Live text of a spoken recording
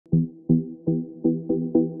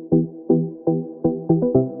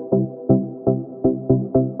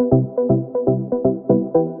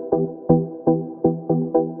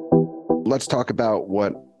let's talk about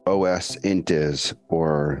what OSINT is,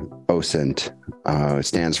 or OSINT. It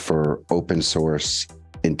stands for Open Source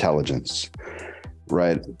Intelligence,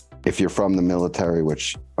 right? If you're from the military,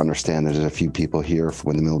 which understand there's a few people here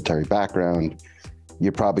from the military background,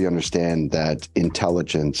 you probably understand that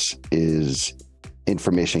intelligence is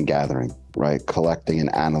information gathering, right? Collecting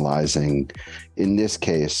and analyzing. In this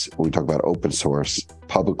case, when we talk about open source,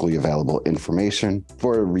 publicly available information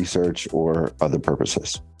for research or other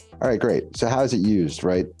purposes. All right, great. So how is it used,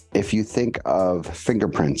 right? If you think of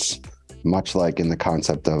fingerprints, much like in the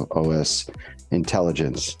concept of OS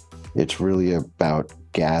intelligence, it's really about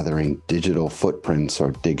gathering digital footprints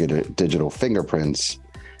or digital fingerprints,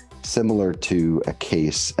 similar to a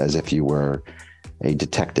case as if you were a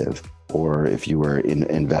detective or if you were an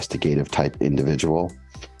investigative type individual.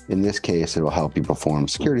 In this case, it will help you perform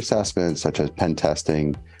security assessments such as pen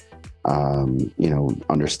testing,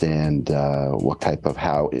 understand what type of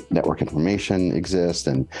how network information exists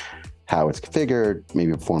and how it's configured,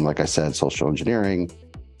 maybe perform, like I said, social engineering,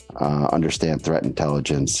 understand threat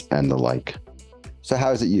intelligence and the like. So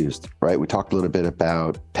how is it used, right? We talked a little bit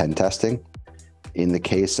about pen testing. In the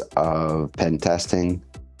case of pen testing,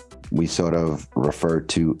 we sort of refer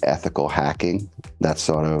to ethical hacking. That's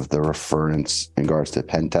sort of the reference in regards to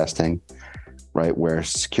pen testing, right? Where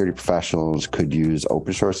security professionals could use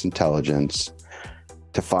open source intelligence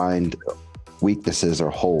to find weaknesses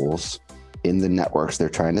or holes in the networks they're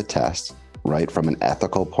trying to test, right? From an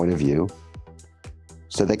ethical point of view,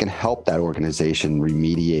 so they can help that organization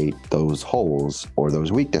remediate those holes or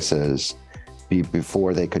those weaknesses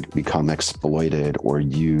before they could become exploited or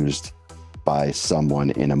used by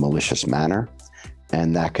someone in a malicious manner.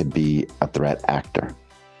 And that could be a threat actor,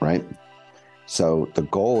 right? So the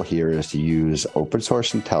goal here is to use open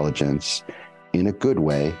source intelligence in a good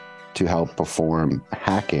way to help perform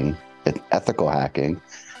hacking, ethical hacking,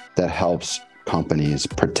 that helps companies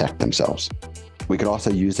protect themselves. We could also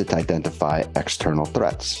use it to identify external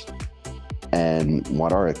threats. And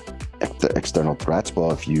what are external threats?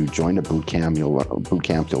 Well, if you join a boot camp, you'll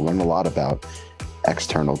learn a lot about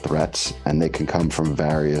external threats, and they can come from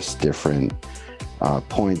various different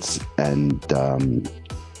points and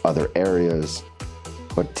other areas.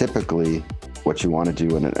 But typically, what you want to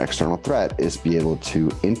do in an external threat is be able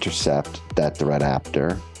to intercept that threat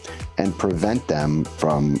actor and prevent them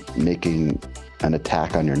from making an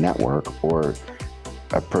attack on your network, or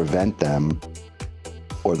prevent them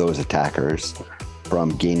or those attackers from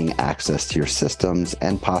gaining access to your systems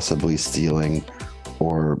and possibly stealing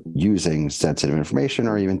or using sensitive information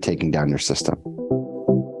or even taking down your system.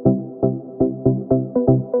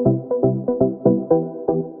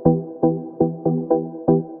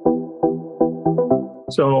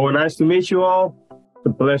 So nice to meet you all. It's a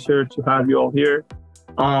pleasure to have you all here.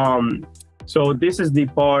 So this is the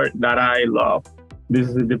part that I love. This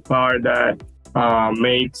is the part that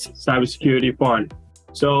makes cybersecurity fun.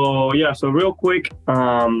 So yeah, so real quick,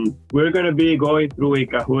 we're going to be going through a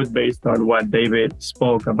Kahoot based on what David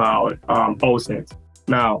spoke about OSINT.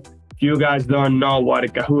 Now, if you guys don't know what a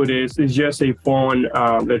Kahoot is, it's just a fun,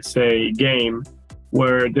 let's say, game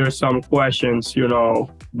where there's some questions,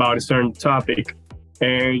 about a certain topic,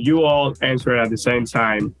 and you all answer it at the same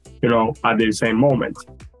time, at the same moment.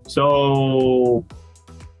 So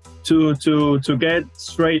to get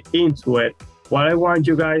straight into it, what I want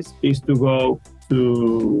you guys is to go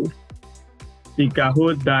to the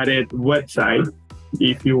Kahoot.it website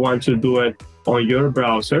if you want to do it on your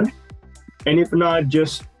browser. And if not,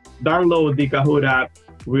 just download the Kahoot app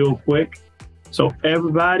real quick. So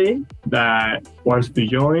everybody that wants to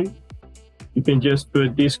join, you can just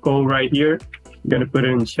put this code right here. I'm gonna put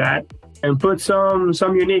it in chat and put some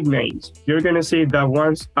unique names. You're gonna see that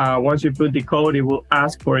once you put the code, it will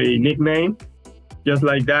ask for a nickname. Just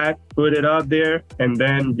like that, put it up there and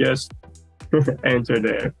then just enter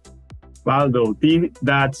there. Valdo,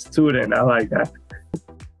 that student, I like that.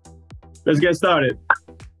 Let's get started.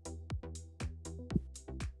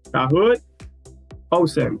 Kahoot,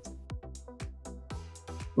 OSINT.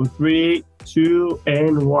 3, 2,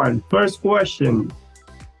 and 1. First question.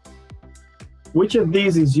 Which of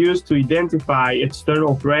these is used to identify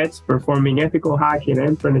external threats, performing ethical hacking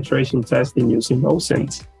and penetration testing using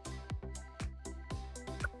OSINT?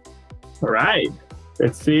 All right,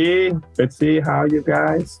 let's see how you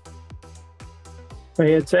guys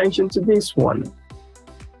pay attention to this one.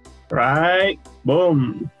 Right,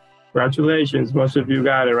 boom, congratulations, most of you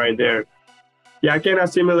got it right there. Yeah, I can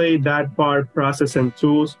assimilate that part, process and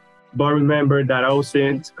tools, but remember that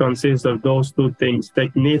OSINT consists of those two things,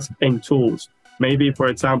 techniques and tools. Maybe, for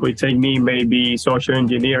example, a technique may be social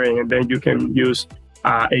engineering, and then you can use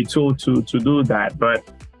a tool to do that. But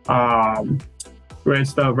Great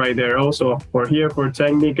stuff right there. Also, we're here for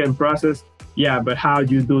technique and process. Yeah, but how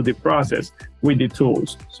do you do the process with the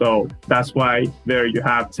tools? So that's why there you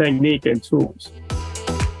have technique and tools.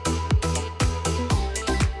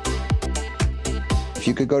 If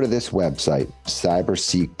you could go to this website,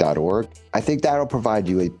 cyberseek.org, I think that'll provide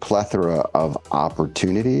you a plethora of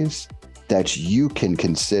opportunities that you can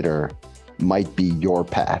consider might be your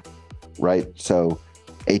path, right? So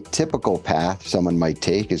a typical path someone might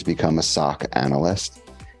take is become a SOC analyst,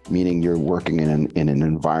 meaning you're working in an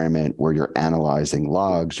environment where you're analyzing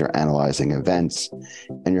logs, you're analyzing events,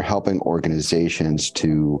 and you're helping organizations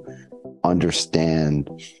to understand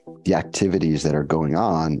the activities that are going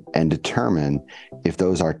on and determine if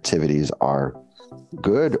those activities are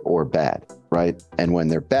good or bad, right? And when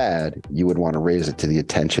they're bad, you would want to raise it to the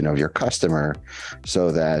attention of your customer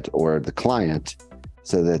so that, or the client,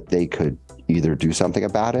 so that they could either do something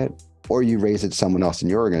about it, or you raise it to someone else in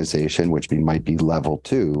your organization, which might be level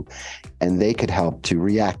 2, and they could help to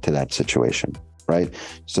react to that situation, right?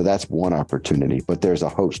 So that's one opportunity, but there's a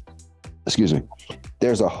host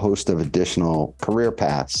of additional career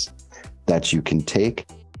paths that you can take.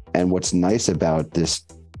 And what's nice about this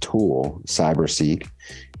tool, CyberSeek,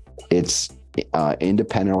 it's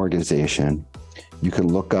independent organization. You can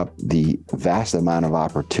look up the vast amount of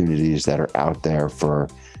opportunities that are out there for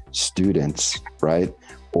students, right?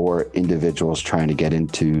 Or individuals trying to get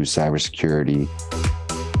into cybersecurity.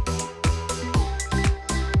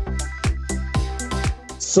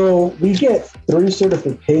 So we get 3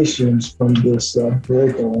 certifications from this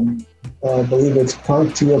curriculum. I believe it's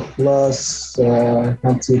CompTIA Plus,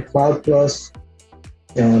 CompTIA Cloud Plus,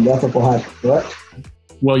 and Ethical Hacker, correct?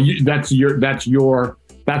 Well,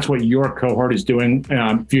 that's what your cohort is doing.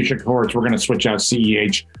 Future cohorts, we're going to switch out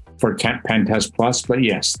CEH for Pen Test Plus, but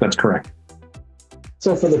yes, that's correct.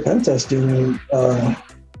 So for the pen testing,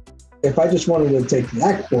 if I just wanted to take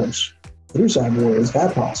that course through CyberWarrior, is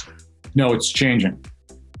that possible? No, it's changing.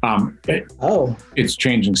 It's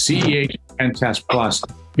changing. CEH Pen Test Plus.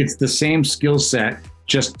 It's the same skill set,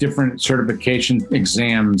 just different certification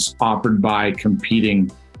exams offered by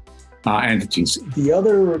competing entities. The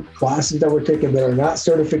other classes that we're taking that are not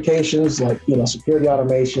certifications, like security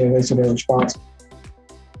automation, incident response,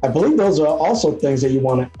 I believe those are also things that you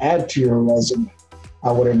want to add to your resume,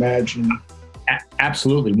 I would imagine.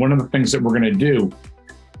 Absolutely. One of the things that we're going to do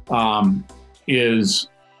is,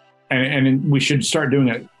 and we should start doing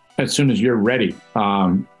it as soon as you're ready,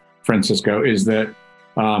 Francisco, is that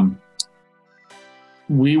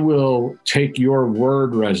we will take your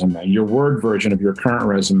Word resume, your Word version of your current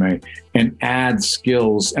resume, and add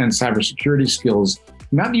skills and cybersecurity skills,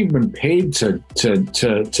 not even paid to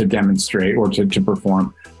demonstrate or to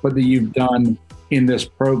perform, but that you've done in this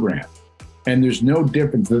program. And there's no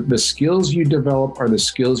difference. The skills you develop are the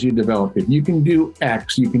skills you develop. If you can do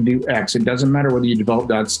X, you can do X. It doesn't matter whether you develop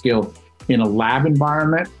that skill in a lab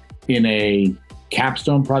environment, in a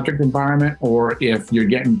capstone project environment, or if you're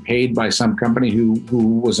getting paid by some company who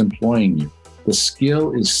was employing you. The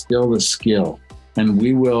skill is still the skill. And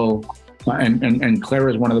we will, and Claire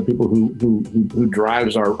is one of the people who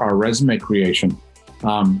drives our resume creation.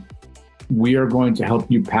 We are going to help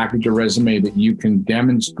you package a resume that you can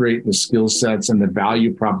demonstrate the skill sets and the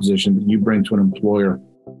value proposition that you bring to an employer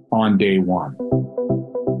on day one.